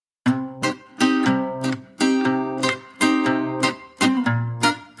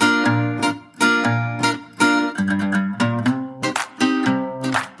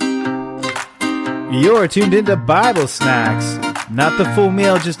You're tuned into Bible Snacks. Not the full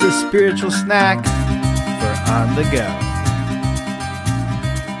meal, just a spiritual snack for on the go.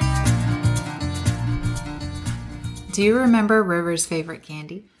 Do you remember River's favorite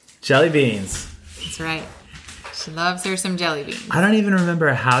candy? Jelly beans. That's right. She loves her some jelly beans. I don't even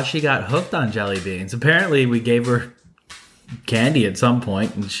remember how she got hooked on jelly beans. Apparently, we gave her candy at some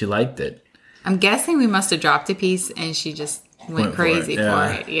point, and she liked it. I'm guessing we must have dropped a piece, and she just went crazy for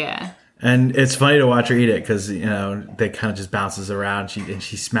it. Yeah. And it's funny to watch her eat it because, you know, they kind of just bounces around.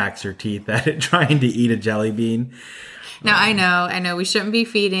 She smacks her teeth at it trying to eat a jelly bean. Now, I know we shouldn't be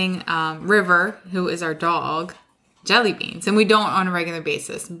feeding River, who is our dog, jelly beans. And we don't on a regular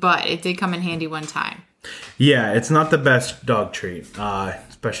basis, but it did come in handy one time. Yeah, it's not the best dog treat,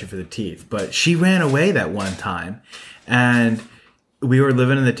 especially for the teeth. But she ran away that one time. And we were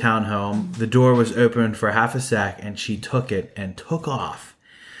living in the townhome. The door was open for half a sec, and she took it and took off.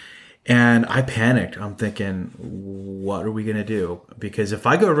 And I panicked. I'm thinking, what are we going to do? Because if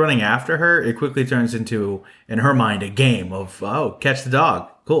I go running after her, it quickly turns into, in her mind, a game of, catch the dog.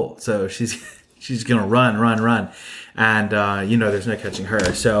 Cool. So she's going to run. And, there's no catching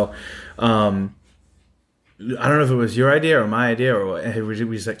her. So I don't know if it was your idea or my idea or what. It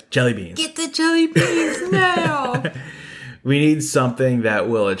was like, jelly beans. Get the jelly beans now. We need something that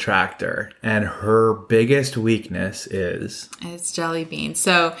will attract her. And her biggest weakness is... It's jelly beans.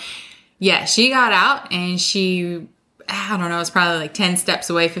 So... yeah, she got out and she, I don't know, it's probably like 10 steps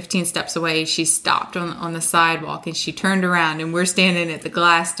away, 15 steps away. She stopped on the sidewalk and she turned around and we're standing at the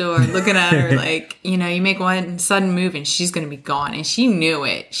glass door looking at her like, you make one sudden move and she's going to be gone. And she knew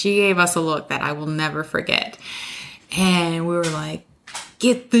it. She gave us a look that I will never forget. And we were like,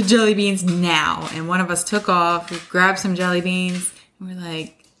 get the jelly beans now. And one of us took off, we grabbed some jelly beans and we're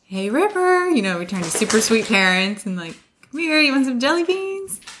like, hey, River, we turned to super sweet parents and like, come here, you want some jelly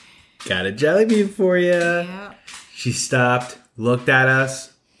beans? Got a jelly bean for you. Yeah. She stopped, looked at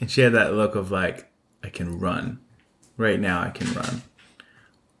us, and she had that look of like, I can run. Right now I can run.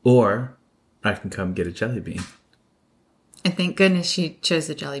 Or I can come get a jelly bean. And thank goodness she chose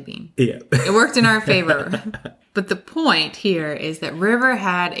the jelly bean. Yeah. It worked in our favor. But the point here is that River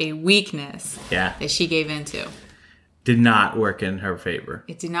had a weakness that she gave into. Did not work in her favor.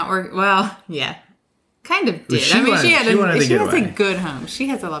 It did not work. Well, yeah. Kind of did. She has a good home. She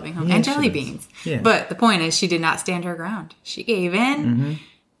has a loving home. And jelly beans. Yeah. But the point is she did not stand her ground. She gave in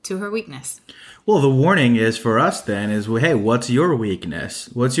to her weakness. Well, the warning is for us then is, hey, what's your weakness?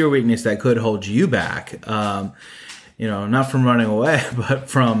 What's your weakness that could hold you back? Not from running away, but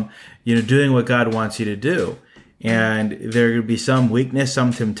from, doing what God wants you to do. And there could be some weakness,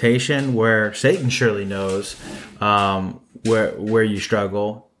 some temptation where Satan surely knows where you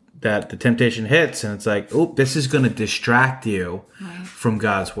struggle. That the temptation hits and it's like, oh, this is going to distract you from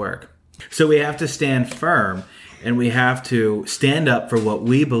God's work. So we have to stand firm and we have to stand up for what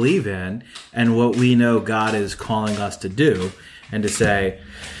we believe in and what we know God is calling us to do and to say,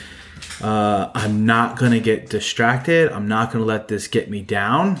 I'm not going to get distracted. I'm not going to let this get me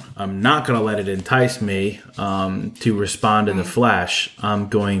down. I'm not going to let it entice me to respond in the flesh. I'm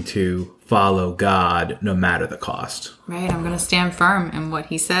going to follow God no matter the cost. Right. I'm going to stand firm in what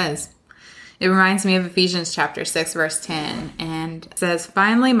he says. It reminds me of Ephesians chapter 6, verse 10. And it says,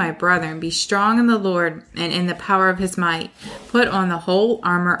 finally, my brethren, be strong in the Lord and in the power of his might. Put on the whole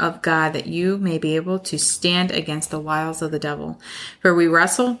armor of God that you may be able to stand against the wiles of the devil. For we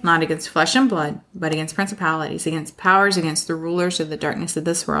wrestle not against flesh and blood, but against principalities, against powers, against the rulers of the darkness of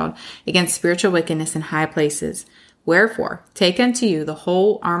this world, against spiritual wickedness in high places. Wherefore, take unto you the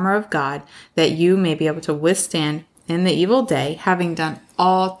whole armor of God, that you may be able to withstand in the evil day, having done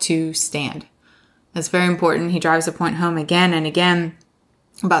all to stand. That's very important. He drives the point home again and again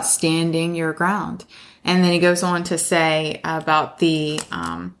about standing your ground. And then he goes on to say about the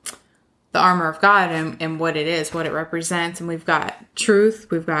armor of God and what it is, what it represents. And we've got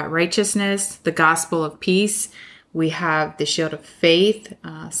truth, we've got righteousness, the gospel of peace. We have the shield of faith,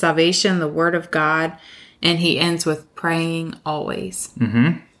 salvation, the word of God. And he ends with praying always.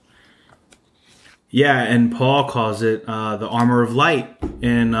 Mm-hmm. Yeah, and Paul calls it the armor of light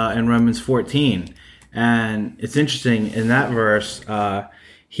in Romans 14. And it's interesting, in that verse,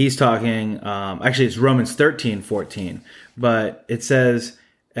 he's talking, actually it's Romans 13:14, but it says,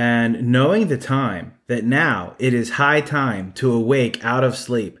 and knowing the time, that now it is high time to awake out of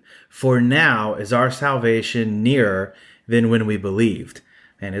sleep, for now is our salvation nearer than when we believed.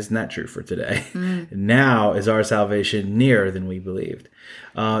 And isn't that true for today? Now is our salvation nearer than we believed.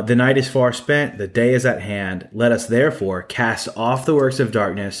 The night is far spent, the day is at hand. Let us therefore cast off the works of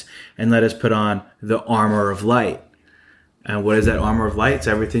darkness and let us put on the armor of light. And what is that armor of light? It's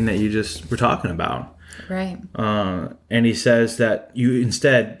everything that you just were talking about. Right. And he says that you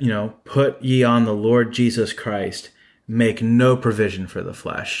instead, put ye on the Lord Jesus Christ, make no provision for the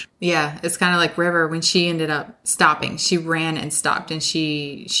flesh. Yeah, it's kind of like River when she ended up stopping. She ran and stopped, and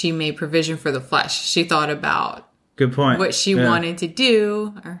she made provision for the flesh. She thought about Good point. what she wanted to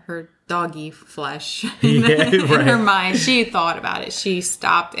do, or her doggy flesh Yeah, in right. her mind. She thought about it. She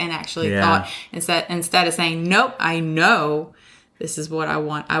stopped and actually thought, instead of saying, nope, I know this is what I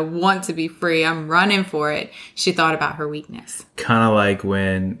want. I want to be free. I'm running for it. She thought about her weakness. Kind of like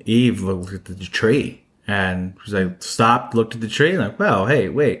when Eve looked at the tree and was like, stopped, looked at the tree, and like, well, hey,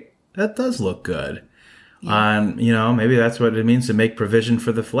 wait, that does look good. Yeah. And, maybe that's what it means to make provision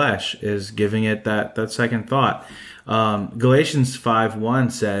for the flesh, is giving it that second thought. Galatians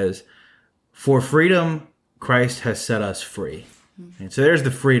 5:1 says, for freedom, Christ has set us free. And so there's the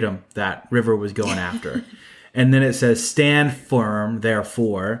freedom that River was going after. And then it says, stand firm,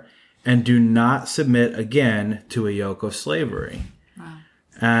 therefore, and do not submit again to a yoke of slavery. Wow.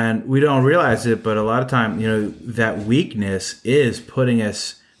 And we don't realize it, but a lot of time, that weakness is putting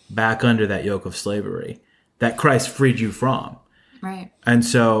us back under that yoke of slavery that Christ freed you from. Right. And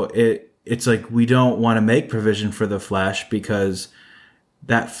so it's like we don't want to make provision for the flesh, because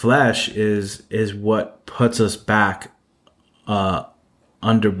that flesh is what puts us back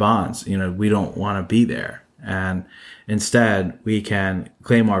under bonds. We don't want to be there. And instead, we can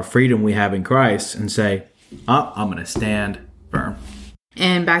claim our freedom we have in Christ and say, I'm going to stand firm.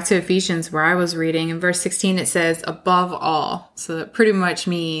 And back to Ephesians, where I was reading, in verse 16, it says, above all. So that pretty much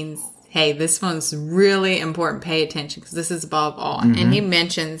means, hey, this one's really important. Pay attention, because this is above all. Mm-hmm. And he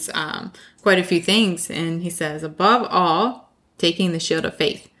mentions quite a few things. And he says, above all, taking the shield of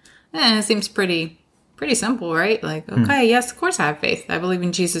faith. And it seems pretty simple, right? Like, okay, yes, of course I have faith. I believe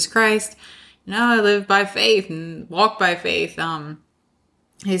in Jesus Christ. I live by faith and walk by faith.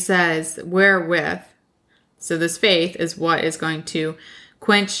 He says, wherewith. So this faith is what is going to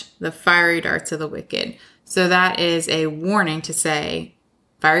quench the fiery darts of the wicked. So that is a warning to say,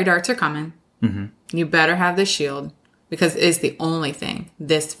 fiery darts are coming. Mm-hmm. You better have the shield, because it's the only thing.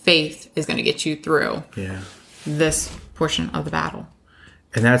 This faith is going to get you through this portion of the battle.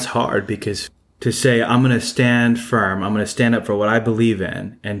 And that's hard, because to say, I'm going to stand firm, I'm going to stand up for what I believe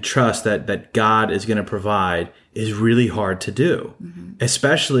in and trust that God is going to provide, is really hard to do,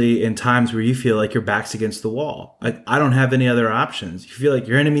 especially in times where you feel like your back's against the wall. Like, I don't have any other options. You feel like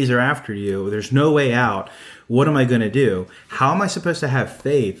your enemies are after you. There's no way out. What am I going to do? How am I supposed to have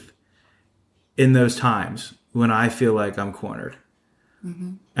faith in those times when I feel like I'm cornered?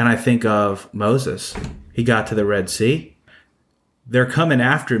 Mm-hmm. And I think of Moses. He got to the Red Sea. They're coming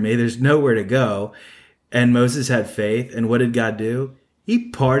after me. There's nowhere to go. And Moses had faith. And what did God do? He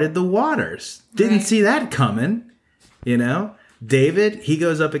parted the waters. Didn't see that coming. David, he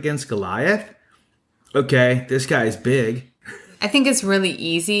goes up against Goliath. Okay, this guy's big. I think it's really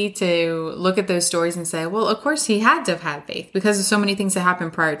easy to look at those stories and say, well, of course he had to have had faith, because of so many things that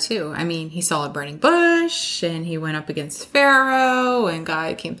happened prior to. I mean, he saw a burning bush, and he went up against Pharaoh, and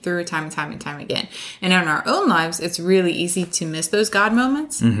God came through time and time and time again. And in our own lives, it's really easy to miss those God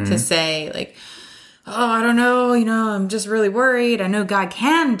moments, to say like, oh, I don't know, I'm just really worried. I know God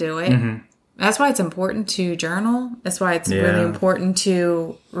can do it. Mm-hmm. That's why it's important to journal. That's why it's really important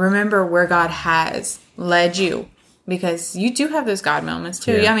to remember where God has led you. Because you do have those God moments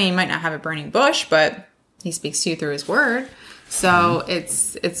too. Yeah. I mean, you might not have a burning bush, but he speaks to you through his word. So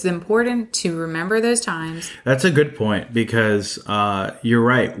it's important to remember those times. That's a good point, because you're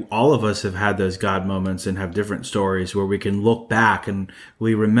right. All of us have had those God moments and have different stories where we can look back and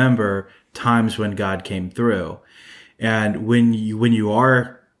we remember times when God came through. And when you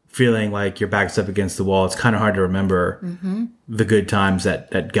are feeling like your back's up against the wall, it's kind of hard to remember the good times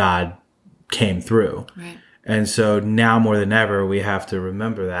that God came through. Right. And so now more than ever, we have to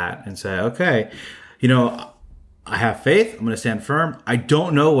remember that and say, okay, I have faith. I'm going to stand firm. I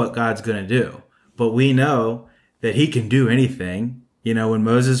don't know what God's going to do, but we know that he can do anything. When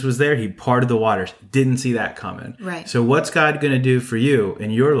Moses was there, he parted the waters. Didn't see that coming. Right. So what's God going to do for you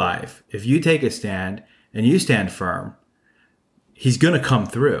in your life? If you take a stand and you stand firm, he's going to come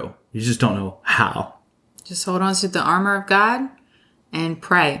through. You just don't know how. Just hold on to the armor of God and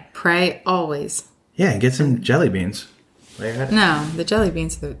pray. Pray always. Yeah, get some jelly beans. No, the jelly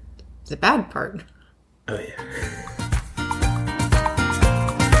beans are the bad part. Oh, yeah.